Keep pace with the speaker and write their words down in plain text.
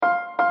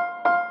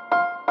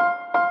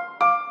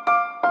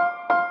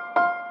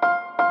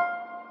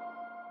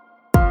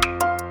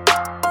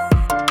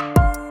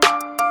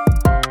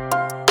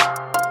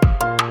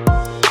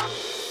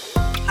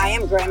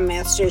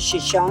Grandmaster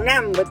Shoshone.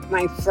 I'm with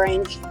my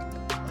friend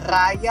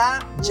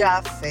Raya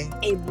Jaffe.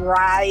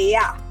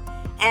 Raya.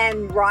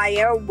 And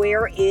Raya,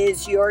 where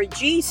is your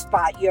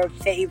G-spot, your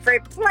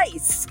favorite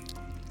place?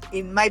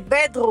 In my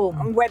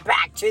bedroom. We're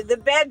back to the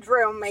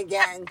bedroom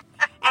again.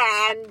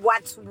 And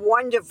what's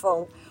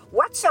wonderful,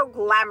 what's so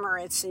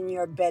glamorous in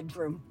your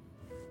bedroom?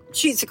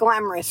 She's a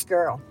glamorous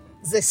girl.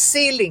 The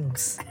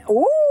ceilings.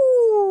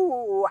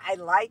 Ooh, I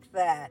like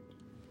that.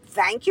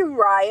 Thank you,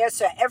 Raya.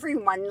 So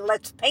everyone,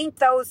 let's paint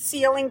those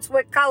ceilings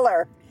with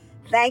color.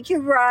 Thank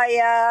you,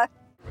 Raya.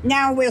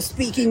 Now we're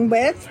speaking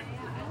with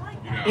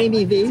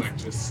Amy V.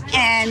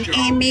 And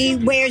Amy,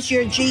 where's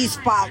your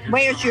G-spot?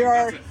 Where's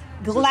your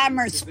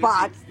glamour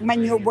spot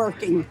when you're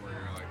working?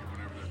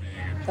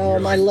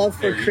 My love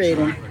for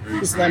creating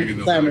is the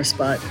Glamour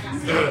Spot.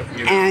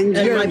 And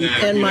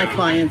my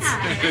clients.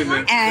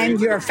 And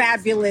you're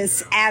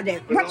fabulous at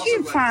it. What do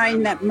you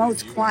find that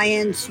most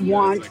clients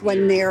want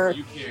when they're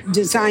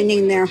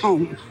designing their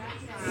home?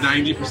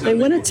 90%. They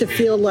want it to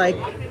feel like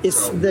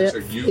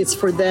it's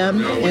for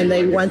them, and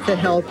they want the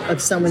help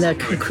of someone that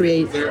can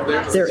create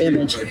their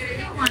image.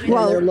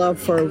 Well, and their love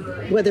for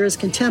whether it's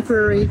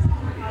contemporary,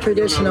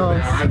 traditional,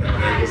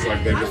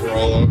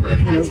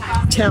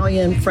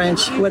 Italian,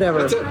 French,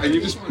 whatever.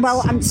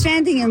 Well, I'm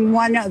standing in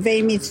one of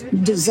Amy's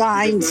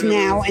designs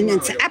now, and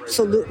it's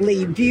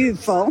absolutely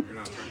beautiful.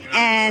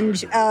 And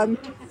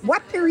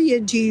what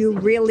period do you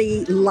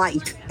really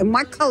like? And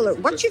what color?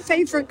 What's your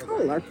favorite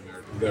color?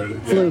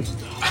 Blue.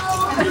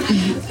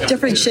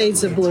 Different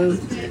shades of blue.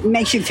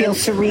 Makes you feel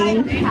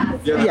serene?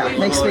 Yeah,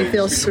 makes me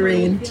feel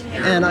serene.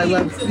 And I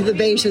love the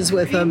beiges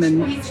with them.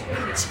 And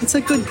it's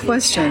a good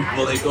question.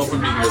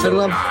 I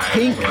love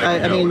pink.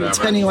 I mean,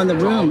 depending on the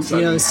room.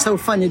 It's so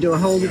fun to do a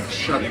whole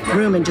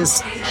room in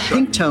just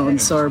pink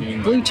tones or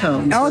blue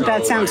tones. Oh,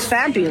 that sounds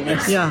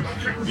fabulous. Yeah.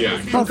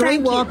 Well,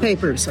 great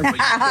wallpapers.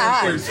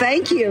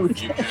 Thank you.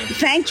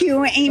 Thank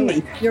you,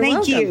 Amy. You're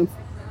Thank welcome. you.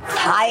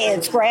 Hi,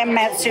 it's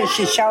Grandmaster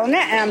Shoshone,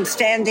 and I'm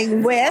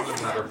standing with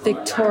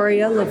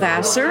Victoria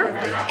Lavasser.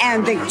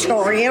 And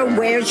Victoria,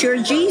 where's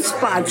your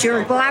G-spot,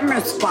 your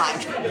glamour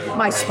spot?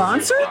 My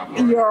sponsor?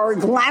 Your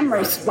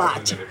glamour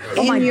spot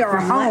in your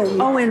home.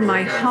 Oh, in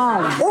my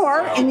home.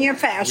 Or in your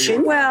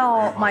fashion.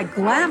 Well, my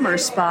glamour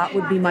spot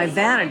would be my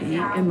vanity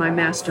in my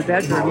master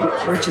bedroom,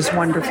 which is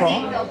wonderful.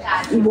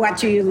 What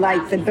do you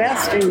like the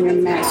best in your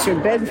master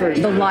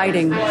bedroom? The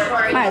lighting.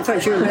 I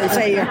thought you were going to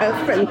say your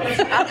husband.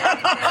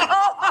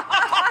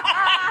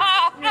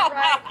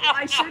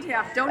 I should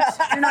have.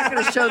 You're not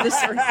going to show this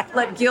or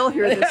let Gil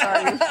hear this,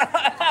 are you?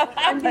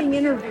 I'm being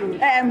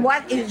interviewed. And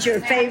what is your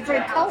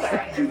favorite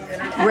color?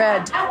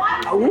 Red.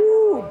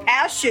 Ooh,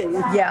 passion.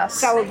 Yes.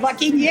 So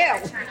lucky you.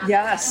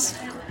 Yes.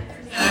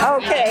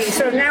 Okay,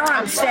 so now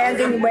I'm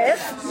standing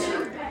with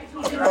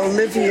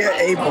Olivia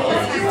Abel.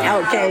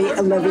 Okay,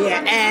 Olivia,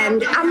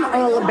 and I'm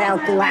all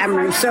about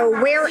glamour. So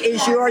where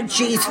is your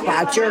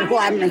G-spot, your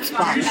glamour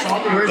spot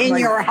in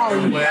your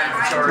home?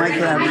 My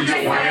glamour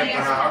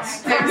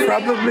spot.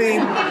 Probably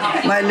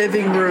my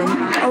living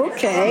room.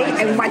 Okay,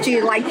 and what do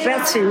you like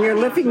best in your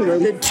living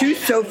room? The two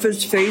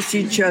sofas face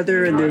each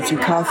other, and there's a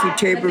coffee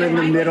table in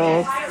the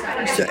middle,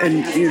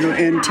 and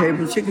end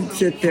tables. You can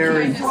sit there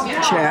and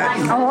chat.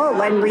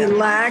 Oh, and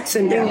relax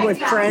and be with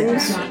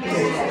friends.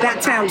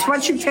 That sounds.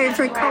 What's your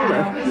favorite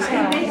color?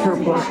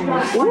 Purple.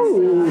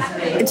 Ooh,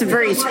 it's a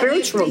very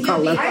spiritual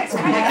color.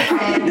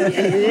 It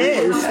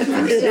is.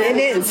 It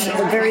is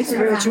a very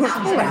spiritual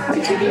color.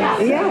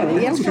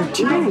 Yeah.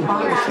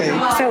 Okay.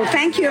 So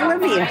thank you,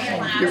 Olivia.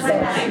 You're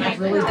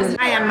welcome. Really good.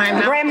 I am my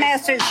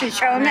Grandmaster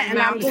Shoshone, and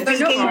I'm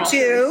speaking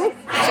to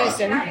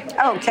Susan.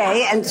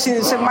 Okay, and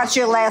Susan, what's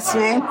your last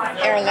name?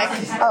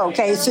 Ehrlich.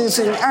 Okay,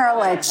 Susan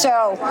Ehrlich.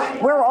 So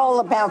we're all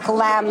about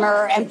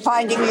glamour and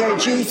finding your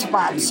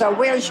G-spot. So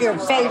where's your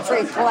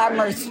favorite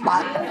glamour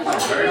spot? My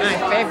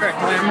favorite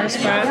glamour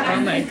spot?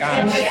 Oh my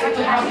gosh.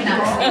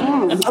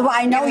 Well,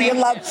 I know you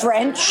love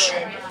French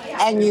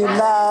and you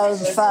love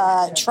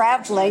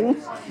traveling,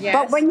 Yes.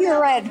 but when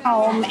you're at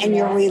home and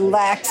you're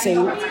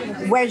relaxing,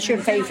 where's your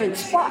favorite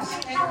spot?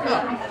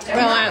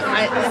 Well,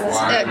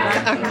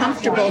 a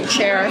comfortable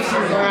chair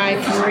where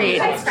I can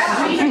read.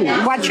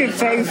 What's your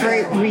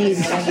favorite read?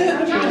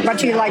 What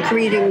do you like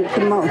reading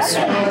the most?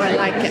 Oh, I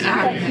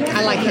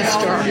like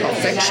historical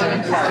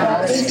fiction.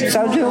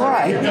 So do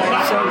I.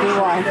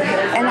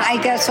 And I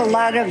guess a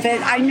lot of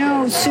it, I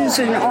know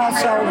Susan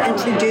also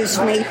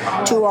introduced me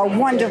to a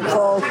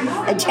wonderful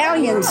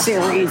Italian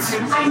series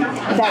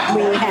that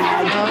we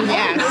had.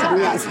 Oh,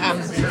 yes.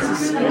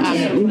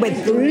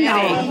 With Bruno.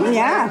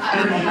 Yeah.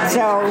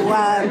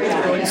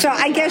 So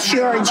I guess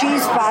your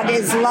G-spot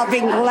is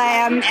loving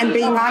glam and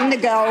being on the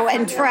go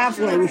and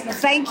traveling.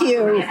 Thank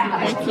you.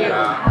 Thank you.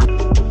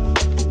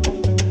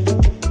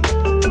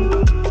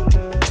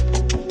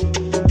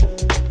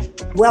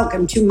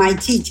 Welcome to my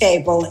tea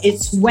table.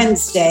 It's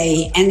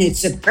Wednesday, and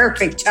it's a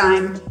perfect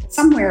time.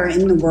 Somewhere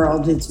in the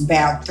world, it's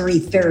about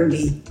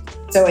 3:30.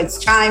 So it's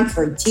time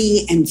for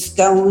tea and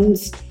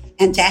scones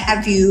and to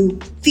have you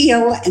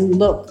feel and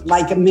look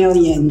like a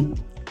million.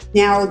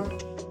 Now,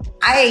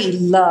 I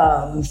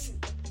love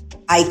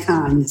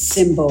icons,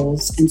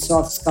 symbols, and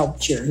soft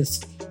sculptures.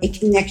 It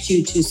connects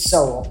you to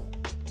soul.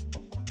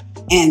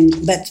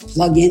 And let's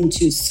plug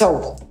into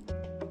soul.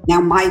 Now,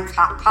 my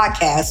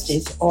podcast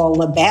is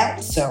all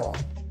about soul.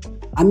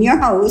 I'm your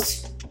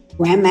host,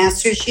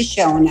 Grandmaster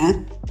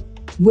Shoshona,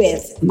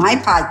 with my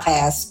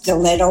podcast,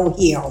 Stiletto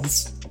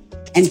Heels.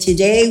 And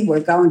today we're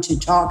going to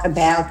talk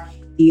about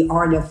the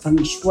art of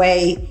feng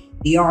shui,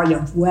 the art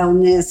of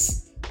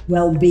wellness,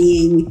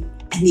 well-being,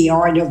 and the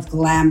art of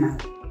glamour.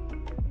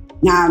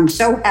 Now, I'm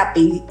so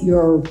happy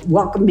you're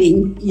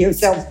welcoming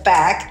yourself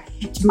back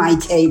to my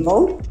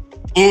table.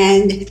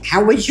 And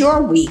how was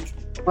your week?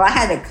 Well, I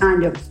had a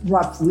kind of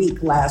rough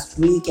week last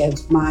week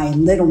as my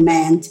little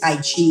man, Tai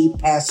Chi,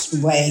 passed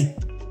away.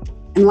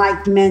 And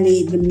like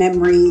many, the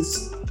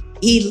memories,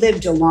 he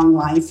lived a long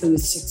life. It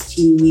was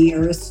 16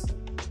 years.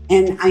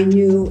 And I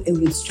knew it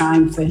was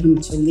time for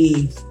him to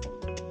leave.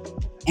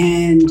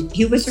 And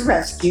he was a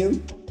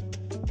rescue.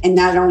 And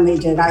not only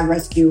did I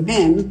rescue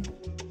him,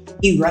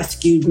 he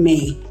rescued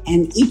me.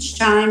 And each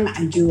time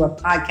I do a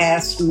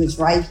podcast, he was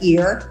right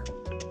here,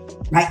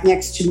 right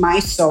next to my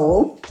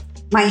soul,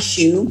 my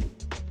shoe,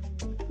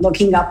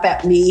 looking up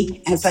at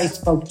me as I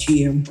spoke to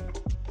you.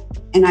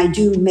 And I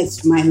do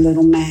miss my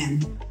little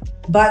man.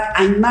 But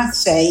I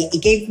must say,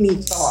 it gave me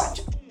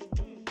thought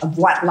of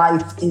what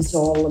life is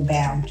all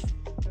about.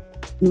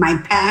 My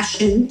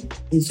passion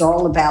is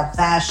all about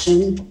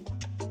fashion,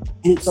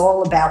 and it's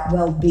all about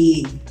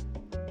well-being.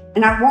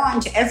 And I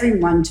want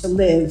everyone to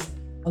live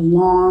a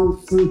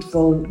long,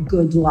 fruitful,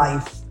 good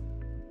life.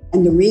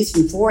 And the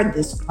reason for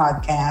this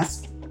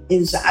podcast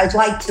is I'd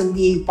like to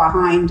leave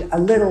behind a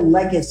little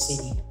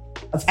legacy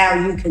of how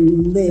you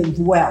can live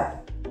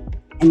well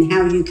and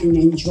how you can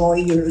enjoy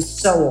your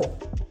soul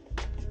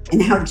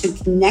and how to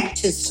connect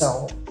to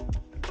soul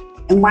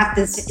and what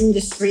this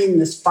industry in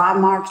the spa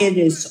market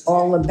is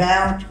all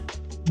about,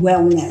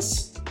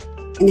 wellness,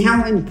 and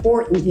how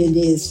important it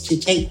is to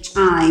take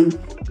time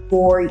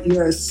for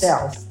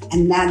yourself,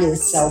 and that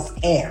is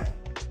self-care.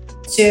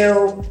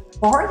 So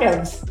part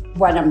of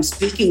what I'm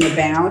speaking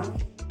about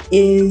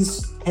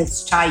is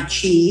as Tai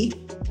Chi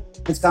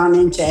has gone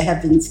into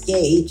Heaven's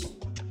Gate,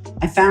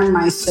 I found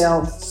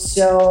myself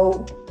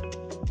so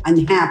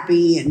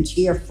unhappy and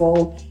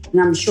tearful,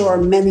 and I'm sure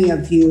many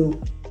of you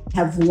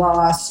have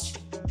lost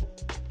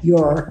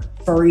your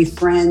furry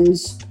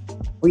friends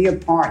or your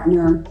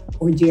partner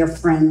or dear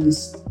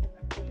friends.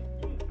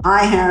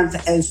 I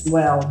have as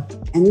well,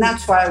 and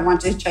that's why I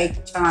want to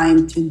take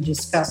time to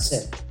discuss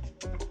it.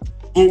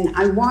 And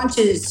I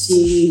wanted to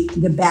see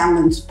the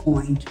balance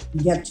point,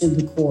 get to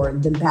the core,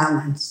 the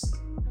balance.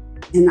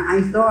 And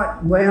I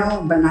thought,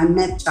 well, when I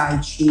met Tai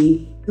Chi,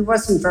 he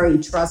wasn't very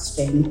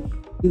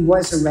trusting. He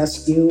was a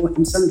rescue,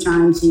 and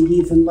sometimes he'd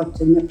even look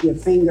to nip your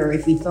finger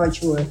if he thought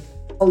you were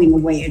pulling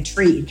away a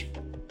treat.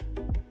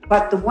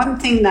 But the one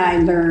thing that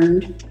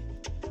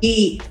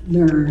he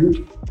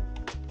learned,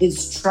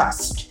 is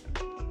trust.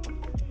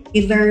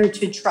 He learned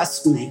to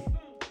trust me.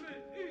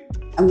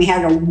 And we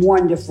had a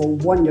wonderful,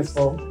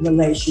 wonderful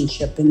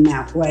relationship in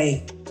that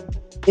way.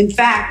 In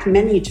fact,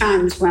 many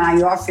times when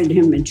I offered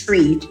him a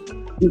treat,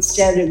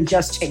 instead of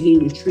just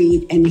taking a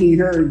treat and he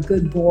heard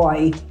good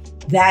boy,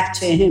 that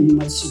to him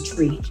was a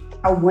treat.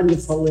 How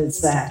wonderful is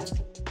that?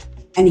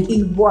 And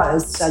he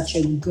was such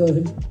a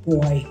good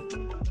boy.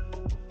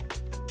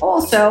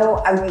 Also,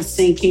 I was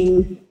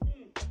thinking,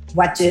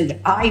 what did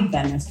I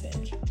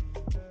benefit?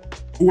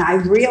 And I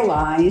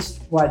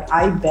realized what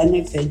I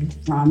benefited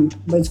from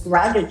was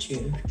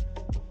gratitude.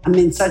 I'm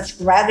in such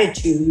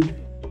gratitude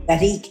that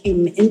he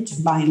came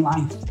into my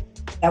life,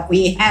 that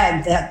we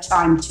had that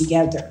time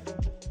together.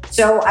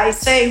 So I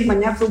say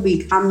whenever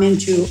we come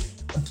into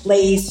a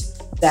place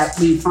that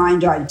we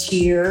find our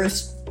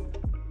tears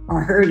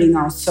are hurting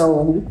our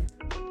soul,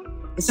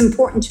 it's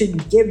important to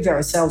give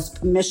ourselves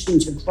permission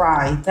to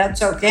cry.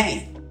 That's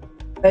okay.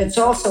 But it's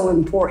also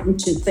important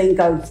to think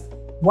of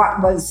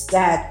what was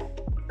that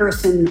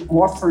person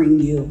offering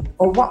you,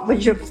 or what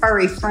was your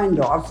furry friend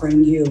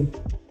offering you,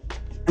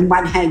 and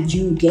what had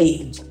you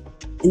gained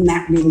in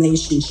that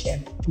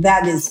relationship.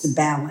 That is the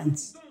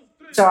balance.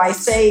 So I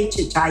say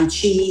to Tai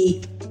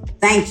Chi,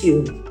 thank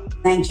you.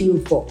 Thank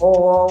you for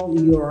all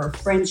your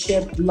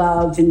friendship,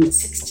 love in the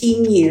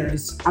 16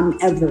 years. I'm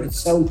ever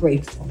so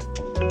grateful.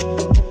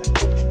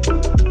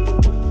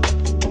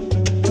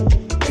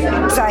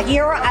 So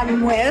here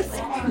I'm with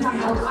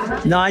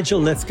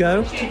Nigel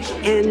Lythgoe.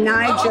 And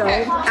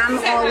Nigel, I'm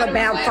all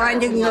about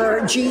finding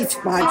your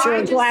G-spot,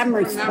 your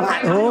glamour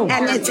spot. Oh.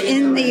 And it's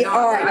in the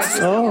arts.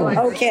 Oh.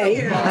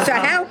 Okay. So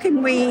how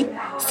can we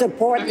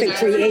support the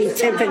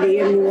creativity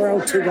in the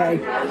world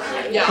today?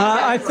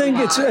 I think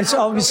it's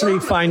obviously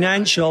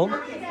financial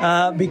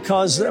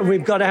because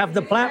we've got to have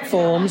the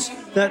platforms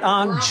that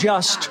aren't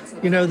just,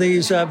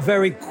 these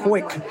very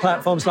quick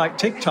platforms like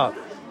TikTok.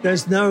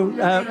 There's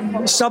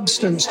no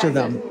substance to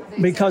them.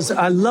 because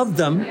I love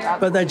them,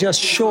 but they're just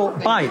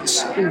short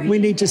bites. We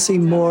need to see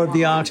more of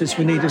the artists.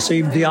 We need to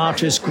see the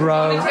artists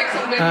grow,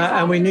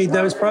 and we need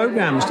those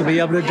programs to be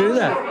able to do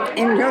that.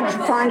 And don't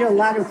you find a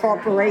lot of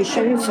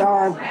corporations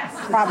are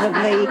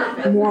probably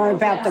more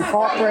about the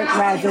corporate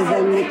rather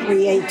than the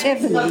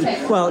creativity?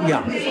 Well,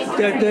 yeah.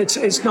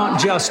 It's not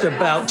just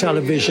about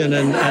television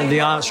and the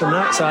arts from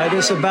that side.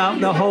 It's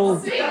about the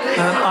whole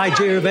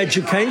idea of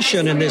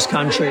education in this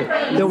country,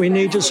 that we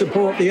need to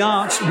support the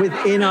arts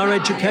within our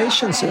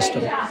education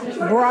system.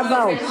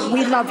 Bravo.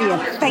 We love you.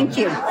 Thank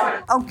you.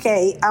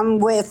 Okay, I'm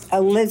with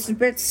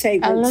Elizabeth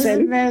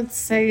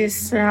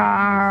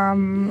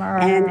Segerstrom.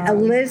 And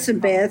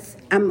Elizabeth,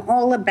 I'm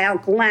all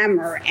about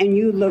glamour, and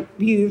you look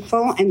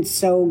beautiful and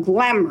so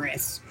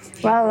glamorous.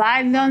 Well,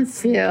 I don't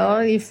feel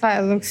if I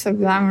look so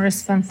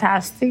glamorous,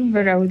 fantastic,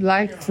 but I would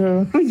like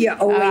to. You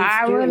always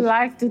I do. would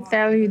like to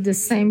tell you the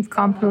same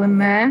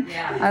compliment.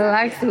 I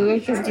like to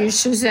look at your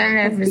shoes and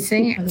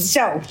everything.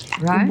 So,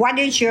 Right? what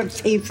is your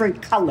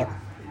favorite color?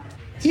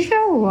 You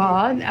know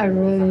what? I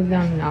really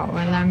don't know.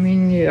 When I'm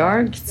in New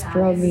York, it's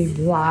probably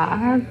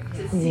black.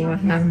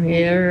 When I'm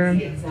here,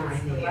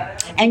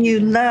 And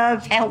you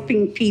love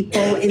helping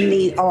people in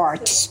the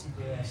arts.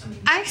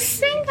 I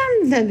think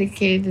I'm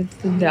dedicated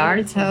to the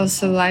arts. I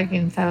also like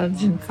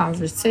intelligent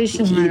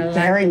conversation.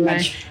 Very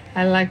much.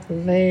 I like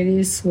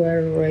ladies who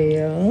are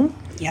real.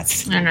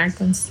 Yes. And I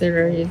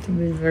consider you to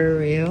be very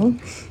real.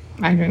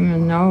 I don't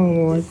even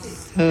know what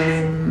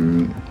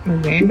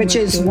again. Which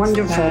what is to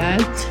wonderful.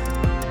 expect.